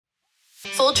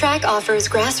Fulltrack offers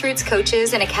grassroots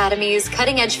coaches and academies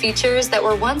cutting-edge features that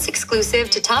were once exclusive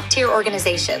to top-tier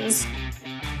organizations.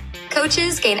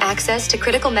 Coaches gain access to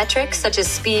critical metrics such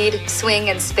as speed, swing,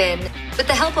 and spin with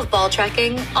the help of ball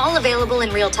tracking, all available in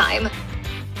real time.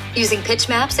 Using pitch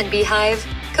maps and Beehive,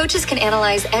 coaches can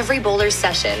analyze every bowler's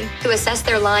session to assess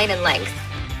their line and length.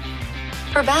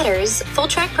 For batters,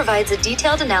 Fulltrack provides a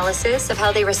detailed analysis of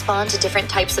how they respond to different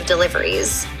types of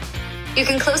deliveries. You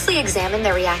can closely examine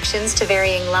their reactions to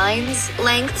varying lines,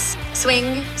 lengths,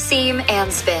 swing, seam,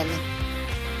 and spin.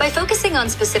 By focusing on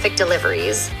specific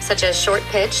deliveries, such as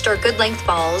short-pitched or good-length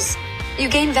balls, you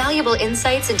gain valuable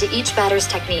insights into each batter's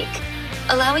technique,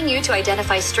 allowing you to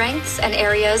identify strengths and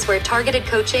areas where targeted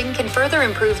coaching can further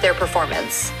improve their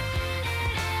performance.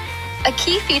 A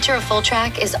key feature of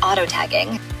Fulltrack is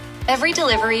auto-tagging. Every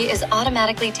delivery is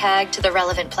automatically tagged to the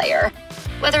relevant player,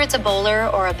 whether it's a bowler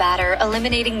or a batter,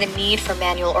 eliminating the need for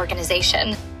manual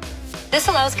organization. This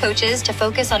allows coaches to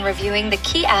focus on reviewing the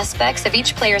key aspects of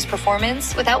each player's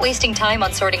performance without wasting time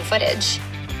on sorting footage.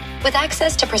 With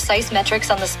access to precise metrics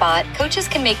on the spot, coaches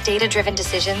can make data-driven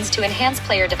decisions to enhance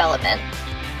player development.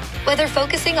 Whether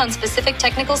focusing on specific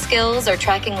technical skills or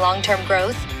tracking long-term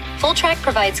growth, Fulltrack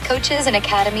provides coaches and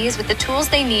academies with the tools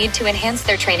they need to enhance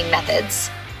their training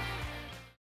methods.